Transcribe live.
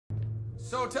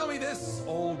So tell me this,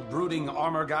 old brooding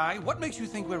armor guy, what makes you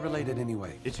think we're related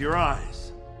anyway? It's your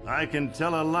eyes. I can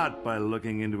tell a lot by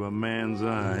looking into a man's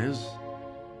eyes.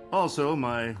 Also,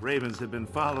 my ravens have been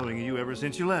following you ever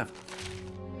since you left.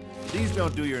 These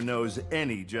don't do your nose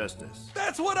any justice.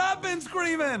 That's what I've been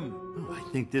screaming! Oh, I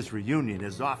think this reunion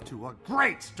is off to a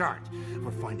great start.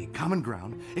 We're finding common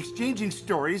ground, exchanging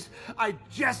stories. I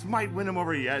just might win him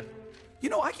over yet. You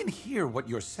know, I can hear what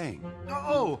you're saying.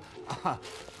 I'm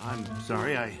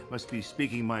sorry. I must be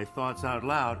speaking my thoughts out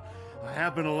loud. I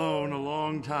have been alone a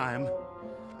long time.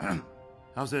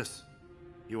 How's this?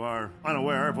 You are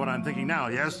unaware of what I'm thinking now,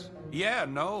 yes? Yeah,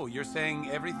 no, you're saying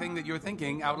everything that you're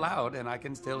thinking out loud, and I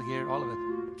can still hear all of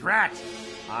it. Drat!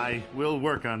 I will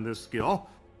work on this skill.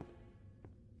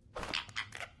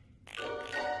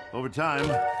 Over time,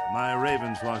 my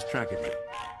ravens lost track of you.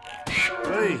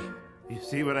 Hey, you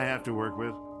see what I have to work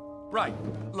with? Right.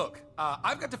 Look,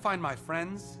 I've got to find my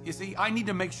friends. You see, I need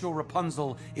to make sure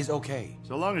Rapunzel is okay.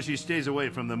 So long as she stays away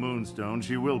from the Moonstone,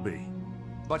 she will be.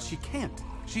 But she can't.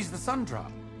 She's the sun drop.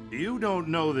 You don't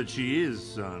know that she is,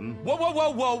 son. Whoa, whoa, whoa,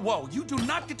 whoa, whoa! You do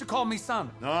not get to call me son.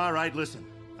 All right, listen.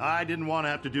 I didn't want to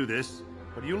have to do this,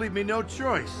 but you leave me no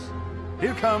choice.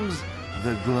 Here comes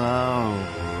the glow.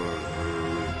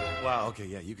 Wow, okay,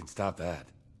 yeah, you can stop that.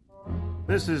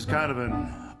 This is kind of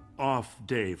an off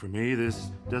day for me. This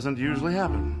doesn't usually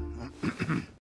happen.